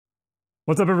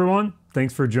What's up, everyone?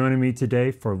 Thanks for joining me today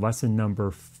for lesson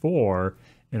number 4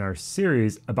 in our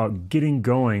series about getting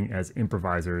going as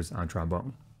improvisers on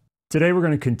trombone. Today, we're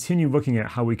going to continue looking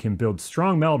at how we can build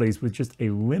strong melodies with just a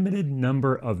limited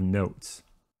number of notes.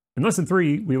 In lesson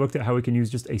 3, we looked at how we can use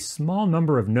just a small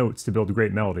number of notes to build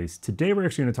great melodies. Today, we're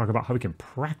actually going to talk about how we can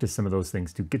practice some of those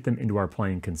things to get them into our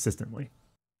playing consistently.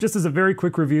 Just as a very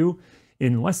quick review,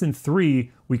 in lesson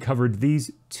 3, we covered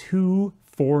these 2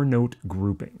 4-note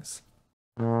groupings.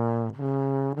 Now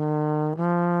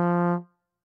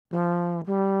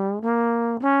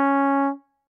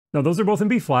those are both in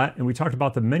B flat, and we talked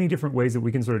about the many different ways that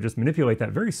we can sort of just manipulate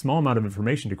that very small amount of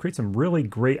information to create some really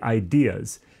great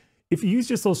ideas. If you use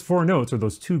just those 4 notes, or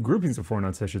those 2 groupings of 4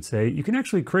 notes I should say, you can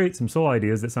actually create some solo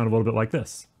ideas that sound a little bit like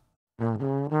this.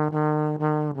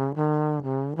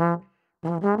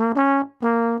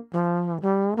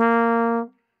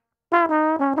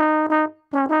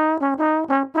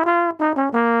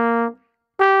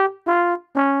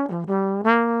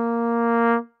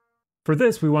 For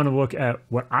this, we want to look at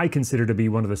what I consider to be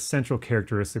one of the central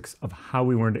characteristics of how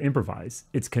we learn to improvise,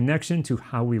 its connection to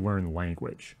how we learn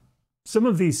language. Some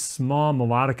of these small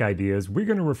melodic ideas, we're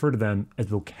going to refer to them as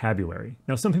vocabulary.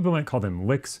 Now, some people might call them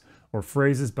licks or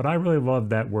phrases, but I really love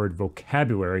that word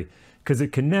vocabulary because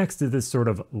it connects to this sort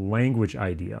of language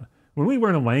idea. When we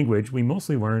learn a language, we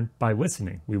mostly learn by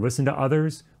listening. We listen to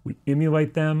others, we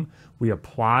emulate them, we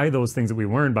apply those things that we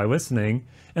learn by listening,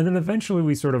 and then eventually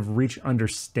we sort of reach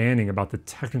understanding about the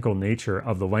technical nature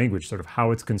of the language, sort of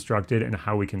how it's constructed and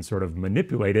how we can sort of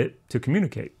manipulate it to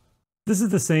communicate. This is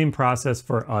the same process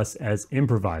for us as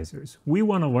improvisers. We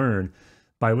want to learn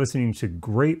by listening to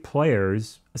great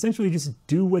players, essentially just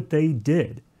do what they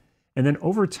did. And then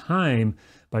over time,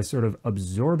 by sort of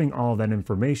absorbing all of that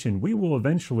information, we will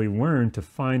eventually learn to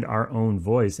find our own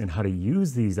voice and how to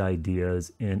use these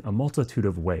ideas in a multitude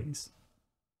of ways.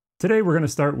 Today, we're going to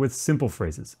start with simple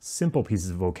phrases, simple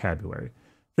pieces of vocabulary.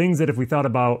 Things that if we thought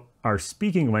about our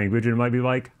speaking language, it might be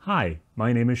like, "Hi,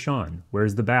 my name is Sean.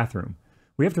 Where's the bathroom?"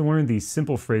 We have to learn these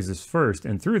simple phrases first,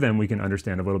 and through them, we can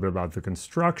understand a little bit about the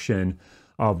construction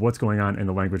of what's going on in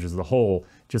the language as a whole,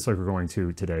 just like we're going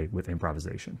to today with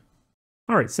improvisation.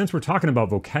 All right, since we're talking about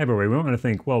vocabulary, we want to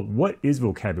think, well, what is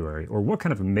vocabulary? Or what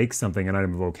kind of makes something an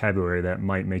item of vocabulary that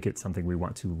might make it something we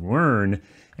want to learn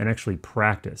and actually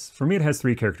practice? For me, it has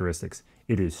 3 characteristics.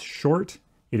 It is short,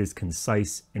 it is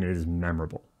concise, and it is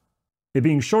memorable. It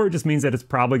being short just means that it's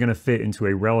probably going to fit into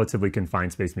a relatively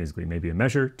confined space musically, maybe a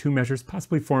measure, 2 measures,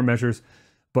 possibly 4 measures.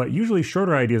 But usually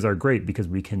shorter ideas are great because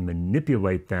we can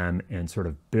manipulate them and sort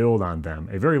of build on them.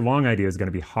 A very long idea is going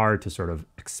to be hard to sort of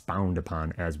expound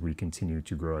upon as we continue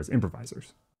to grow as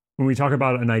improvisers. When we talk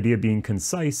about an idea being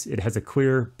concise, it has a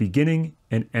clear beginning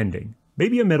and ending.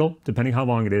 Maybe a middle, depending how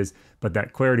long it is, but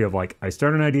that clarity of like, I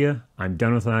start an idea, I'm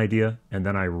done with an idea, and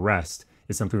then I rest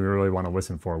is something we really want to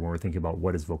listen for when we're thinking about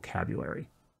what is vocabulary.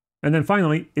 And then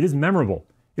finally, it is memorable.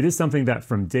 It is something that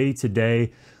from day to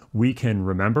day, we can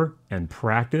remember and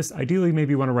practice. Ideally,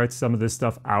 maybe you want to write some of this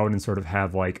stuff out and sort of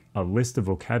have like a list of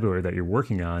vocabulary that you're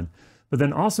working on. But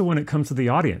then also when it comes to the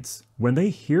audience, when they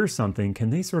hear something, can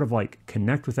they sort of like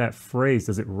connect with that phrase?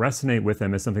 Does it resonate with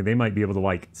them as something they might be able to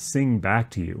like sing back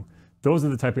to you? Those are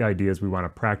the type of ideas we want to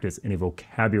practice in a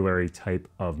vocabulary type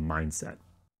of mindset.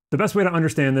 The best way to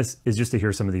understand this is just to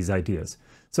hear some of these ideas.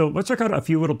 So let's check out a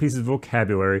few little pieces of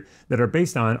vocabulary that are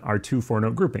based on our 2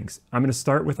 4-note groupings. I'm going to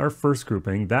start with our first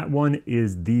grouping. That one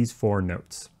is these 4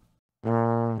 notes.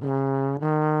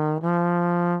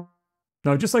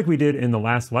 Now, just like we did in the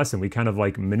last lesson, we kind of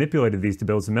like manipulated these to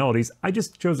build some melodies. I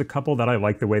just chose a couple that I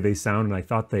like the way they sound, and I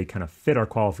thought they kind of fit our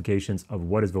qualifications of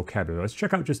what is vocabulary. Let's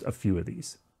check out just a few of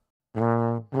these.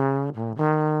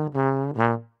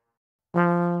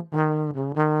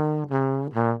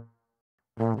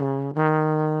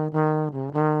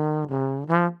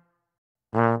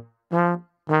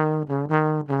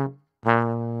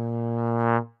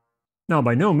 Now,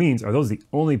 by no means are those the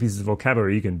only pieces of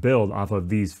vocabulary you can build off of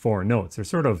these 4 notes. There's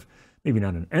sort of, maybe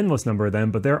not an endless number of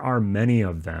them, but there are many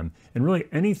of them. And really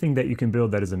anything that you can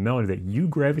build that is a melody that you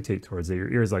gravitate towards, that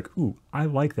your ear is like, ooh, I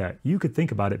like that. You could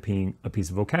think about it being a piece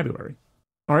of vocabulary.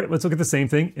 All right, let's look at the same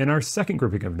thing in our second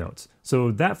grouping of notes.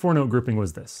 So that 4-note grouping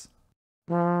was this.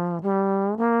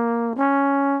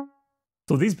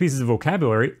 So these pieces of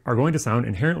vocabulary are going to sound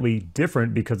inherently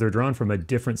different because they're drawn from a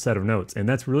different set of notes. And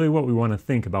that's really what we want to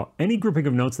think about any grouping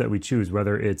of notes that we choose,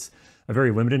 whether it's a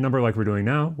very limited number like we're doing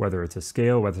now, whether it's a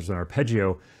scale, whether it's an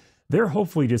arpeggio. They're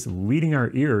hopefully just leading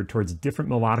our ear towards different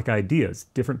melodic ideas,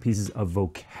 different pieces of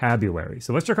vocabulary.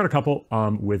 So let's check out a couple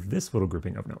with this little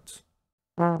grouping of notes.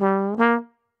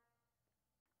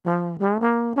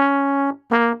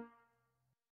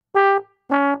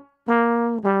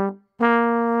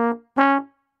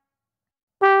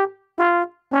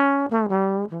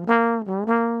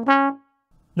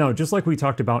 Now, just like we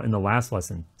talked about in the last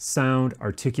lesson, sound,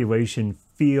 articulation,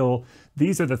 feel,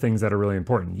 these are the things that are really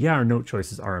important. Yeah, our note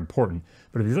choices are important,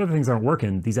 but if these other things aren't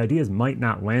working, these ideas might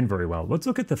not land very well. Let's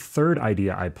look at the third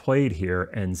idea I played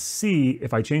here and see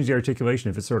if I change the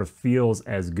articulation, if it sort of feels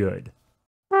as good.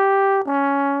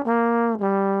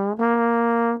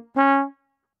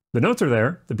 The notes are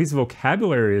there, the piece of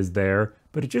vocabulary is there,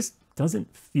 but it just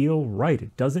doesn't feel right.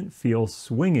 It doesn't feel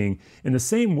swinging in the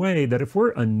same way that if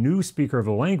we're a new speaker of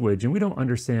a language and we don't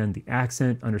understand the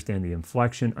accent, understand the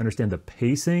inflection, understand the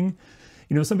pacing,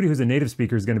 you know, somebody who's a native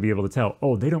speaker is going to be able to tell,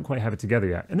 oh, they don't quite have it together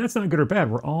yet. And that's not good or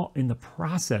bad. We're all in the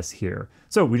process here.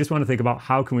 So we just want to think about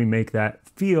how can we make that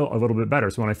feel a little bit better.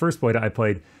 So when I first played it, I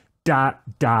played dot,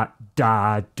 dot,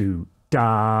 dot, do,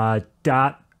 dot,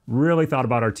 dot. Really thought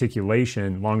about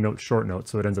articulation, long note, short note,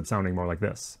 so it ends up sounding more like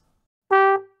this.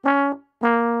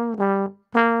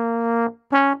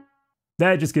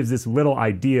 That just gives this little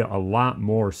idea a lot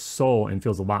more soul and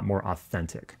feels a lot more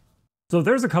authentic. So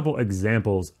there's a couple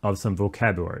examples of some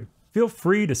vocabulary. Feel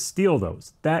free to steal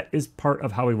those. That is part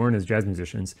of how we learn as jazz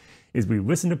musicians, is we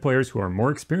listen to players who are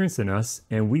more experienced than us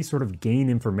and we sort of gain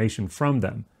information from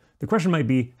them. The question might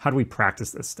be, how do we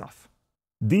practice this stuff?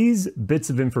 These bits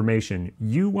of information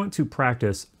you want to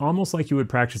practice almost like you would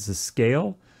practice a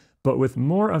scale, but with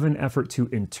more of an effort to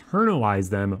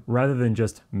internalize them rather than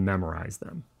just memorize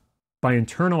them. By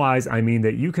internalize, I mean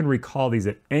that you can recall these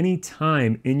at any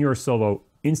time in your solo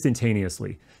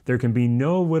instantaneously. There can be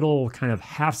no little kind of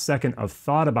half second of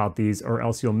thought about these, or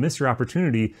else you'll miss your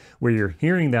opportunity where you're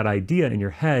hearing that idea in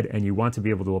your head and you want to be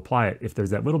able to apply it. If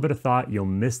there's that little bit of thought, you'll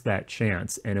miss that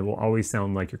chance and it will always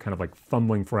sound like you're kind of like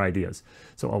fumbling for ideas.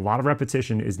 So a lot of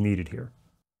repetition is needed here.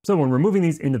 So when we're moving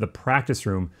these into the practice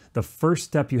room, the first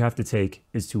step you have to take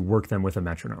is to work them with a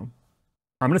metronome.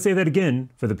 I'm going to say that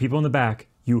again for the people in the back.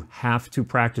 You have to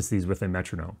practice these with a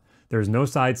metronome. There's no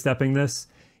sidestepping this.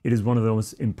 It is one of the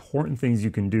most important things you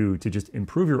can do to just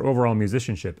improve your overall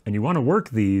musicianship. And you want to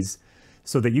work these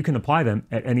so that you can apply them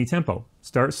at any tempo.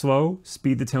 Start slow,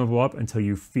 speed the tempo up until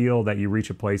you feel that you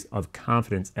reach a place of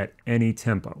confidence at any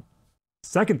tempo.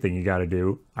 Second thing you got to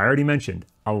do, I already mentioned,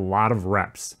 a lot of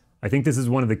reps. I think this is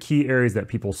one of the key areas that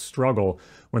people struggle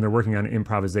when they're working on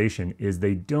improvisation, is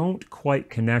they don't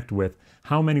quite connect with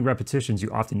how many repetitions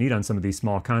you often need on some of these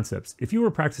small concepts. If you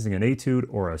were practicing an etude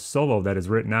or a solo that is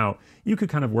written out, you could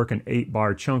kind of work an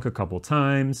 8-bar chunk a couple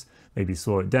times, maybe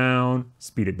slow it down,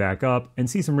 speed it back up, and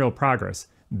see some real progress.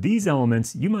 These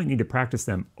elements, you might need to practice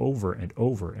them over and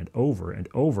over and over and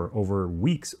over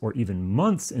weeks or even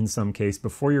months in some case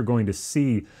before you're going to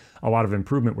see a lot of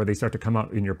improvement where they start to come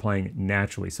out in your playing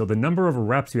naturally. So the number of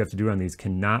reps you have to do on these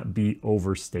cannot be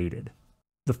overstated.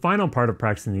 The final part of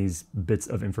practicing these bits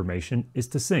of information is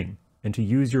to sing and to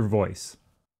use your voice.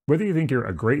 Whether you think you're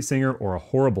a great singer or a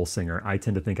horrible singer, I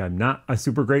tend to think I'm not a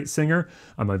super great singer.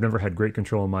 I've never had great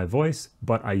control of my voice,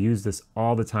 but I use this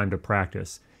all the time to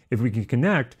practice. If we can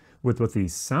connect with what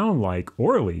these sound like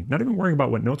orally, not even worrying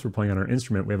about what notes we're playing on our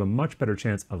instrument, we have a much better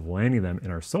chance of landing them in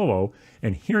our solo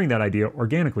and hearing that idea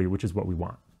organically, which is what we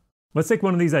want. Let's take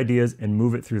one of these ideas and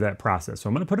move it through that process. So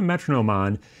I'm going to put a metronome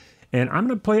on and I'm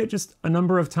going to play it just a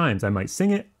number of times. I might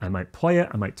sing it, I might play it,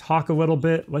 I might talk a little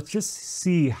bit. Let's just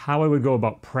see how I would go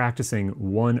about practicing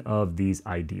one of these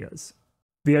ideas.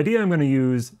 The idea I'm going to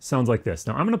use sounds like this.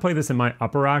 Now I'm going to play this in my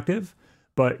upper octave,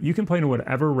 but you can play in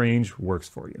whatever range works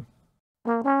for you.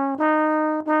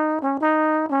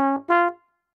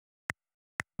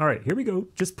 All right, here we go.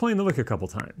 Just playing the lick a couple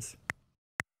times.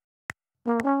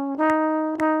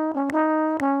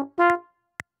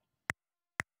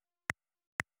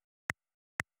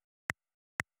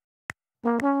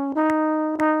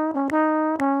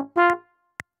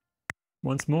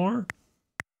 Once more.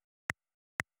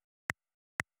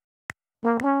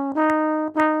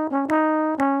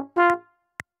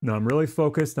 Now I'm really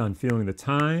focused on feeling the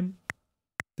time,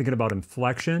 thinking about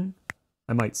inflection.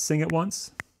 I might sing it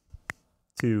once.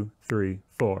 2, 3,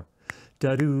 4.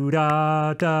 Da do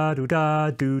da da do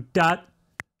da do dot.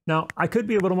 Now I could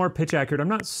be a little more pitch accurate. I'm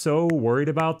not so worried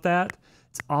about that.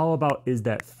 It's all about, is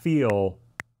that feel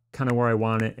kind of where I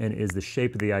want it, and is the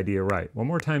shape of the idea right? One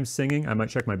more time singing. I might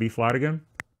check my B flat again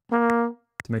to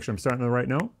make sure I'm starting on the right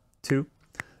note. 2.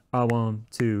 1,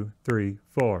 2, 3,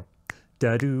 4.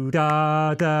 Da do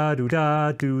da da do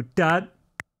da do dot.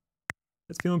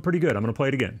 It's feeling pretty good. I'm gonna play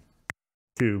it again.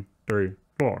 2, 3,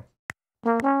 4.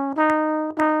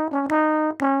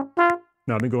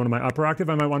 Now I've been going to my upper octave.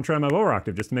 I might want to try my lower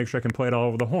octave just to make sure I can play it all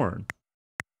over the horn.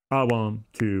 1,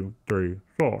 2, 3,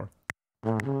 4.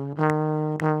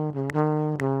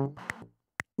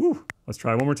 Ooh, let's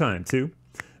try one more time. 2.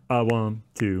 1,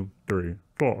 2, 3,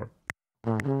 4.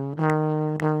 There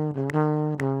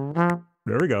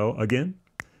we go. Again.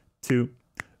 2.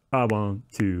 1,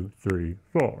 2, 3,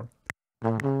 4.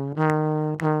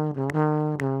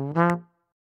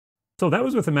 So that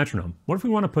was with a metronome. What if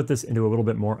we want to put this into a little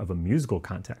bit more of a musical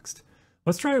context?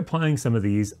 Let's try applying some of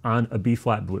these on a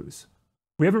B-flat blues.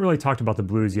 We haven't really talked about the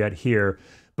blues yet here,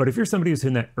 but if you're somebody who's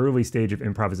in that early stage of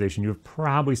improvisation, you've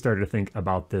probably started to think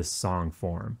about this song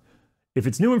form. If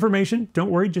it's new information, don't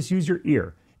worry, just use your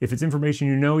ear. If it's information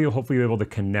you know, you'll hopefully be able to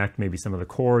connect maybe some of the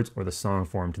chords or the song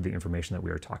form to the information that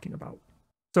we are talking about.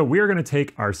 So we are going to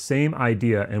take our same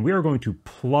idea and we are going to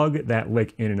plug that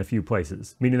lick in a few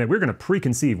places, meaning that we're going to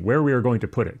preconceive where we are going to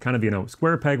put it. Kind of,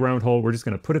 square peg, round hole. We're just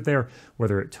going to put it there,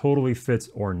 whether it totally fits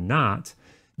or not,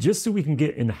 just so we can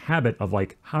get in the habit of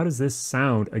like, how does this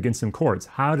sound against some chords?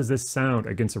 How does this sound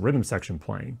against a rhythm section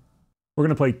playing? We're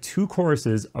going to play 2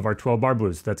 choruses of our 12-bar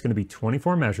blues. So that's going to be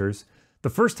 24 measures. The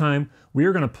first time, we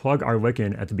are going to plug our lick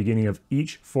in at the beginning of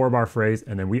each 4-bar phrase,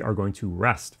 and then we are going to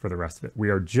rest for the rest of it. We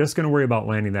are just going to worry about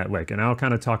landing that lick, and I'll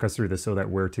kind of talk us through this so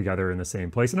that we're together in the same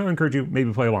place, and I'll encourage you,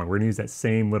 maybe play along. We're going to use that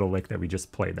same little lick that we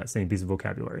just played, that same piece of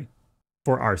vocabulary.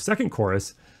 For our second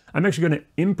chorus, I'm actually going to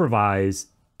improvise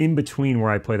in between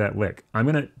where I play that lick. I'm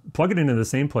going to plug it into the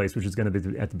same place, which is going to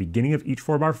be at the beginning of each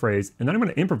 4-bar phrase, and then I'm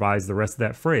going to improvise the rest of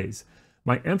that phrase.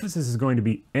 My emphasis is going to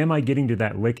be, am I getting to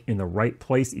that lick in the right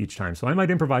place each time? So I might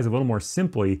improvise a little more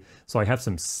simply so I have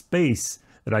some space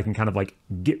that I can kind of like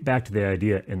get back to the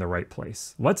idea in the right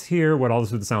place. Let's hear what all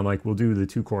this would sound like. We'll do the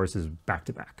 2 choruses back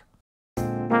to back. Now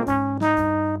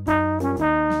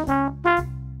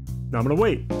I'm going to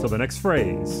wait till the next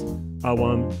phrase.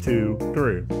 1, 2,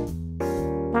 3.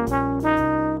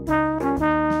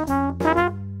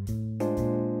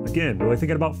 Again, really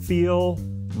thinking about feel,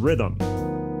 rhythm.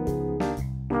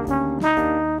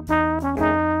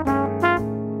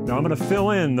 Now I'm going to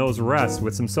fill in those rests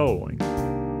with some soloing.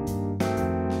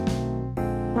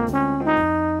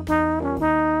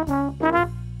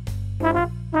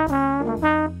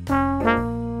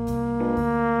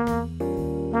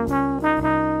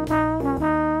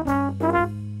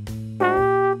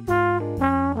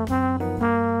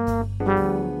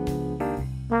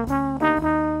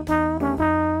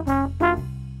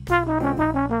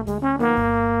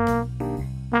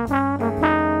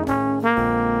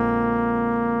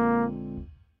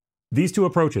 These 2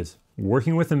 approaches,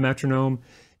 working with a metronome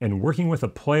and working with a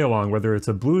play-along, whether it's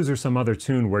a blues or some other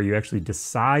tune where you actually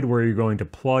decide where you're going to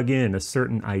plug in a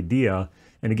certain idea,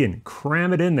 and again,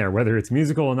 cram it in there, whether it's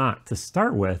musical or not, to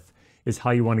start with, is how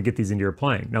you want to get these into your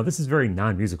playing. Now, this is very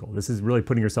non-musical. This is really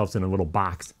putting yourselves in a little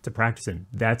box to practice in.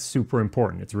 That's super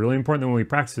important. It's really important that when we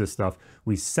practice this stuff,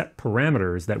 we set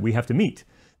parameters that we have to meet.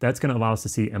 That's going to allow us to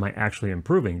see, am I actually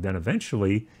improving? Then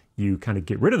eventually, you kind of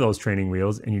get rid of those training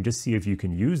wheels and you just see if you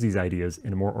can use these ideas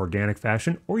in a more organic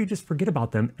fashion, or you just forget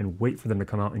about them and wait for them to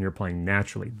come out and you're playing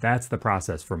naturally. That's the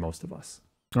process for most of us.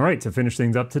 All right, to finish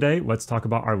things up today, let's talk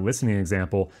about our listening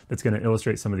example that's going to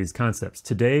illustrate some of these concepts.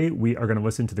 Today, we are going to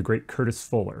listen to the great Curtis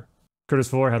Fuller. Curtis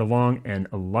Fuller had a long and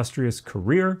illustrious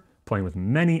career, playing with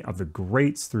many of the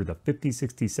greats through the 50s,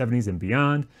 60s, 70s, and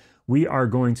beyond. We are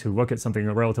going to look at something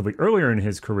relatively earlier in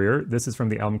his career. This is from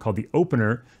the album called The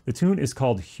Opener. The tune is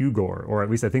called Hugore, or at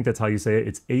least I think that's how you say it.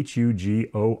 It's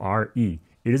Hugore.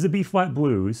 It is a B-flat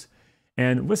blues.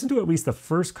 And listen to at least the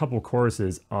first couple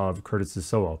choruses of Curtis's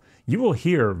solo. You will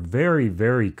hear very,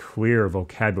 very clear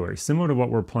vocabulary, similar to what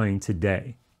we're playing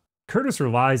today. Curtis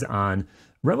relies on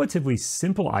relatively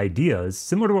simple ideas,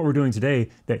 similar to what we're doing today,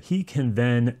 that he can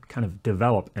then kind of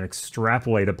develop and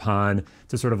extrapolate upon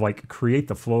to sort of like create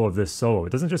the flow of this solo.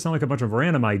 It doesn't just sound like a bunch of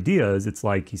random ideas. It's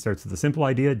like he starts with a simple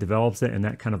idea, develops it, and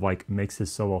that kind of like makes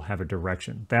his solo have a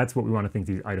direction. That's what we want to think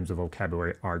these items of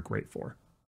vocabulary are great for.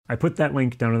 I put that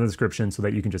link down in the description so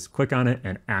that you can just click on it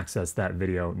and access that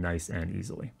video nice and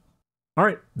easily. All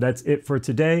right, that's it for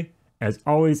today. As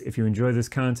always, if you enjoy this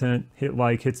content, hit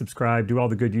like, hit subscribe, do all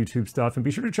the good YouTube stuff, and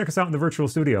be sure to check us out in the virtual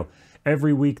studio.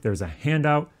 Every week there's a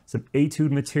handout, some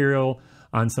etude material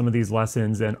on some of these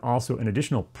lessons, and also an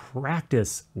additional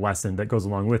practice lesson that goes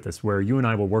along with this, where you and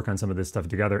I will work on some of this stuff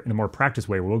together in a more practice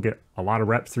way, where we'll get a lot of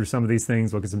reps through some of these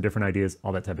things, look at some different ideas,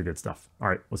 all that type of good stuff. All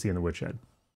right, we'll see you in the woodshed.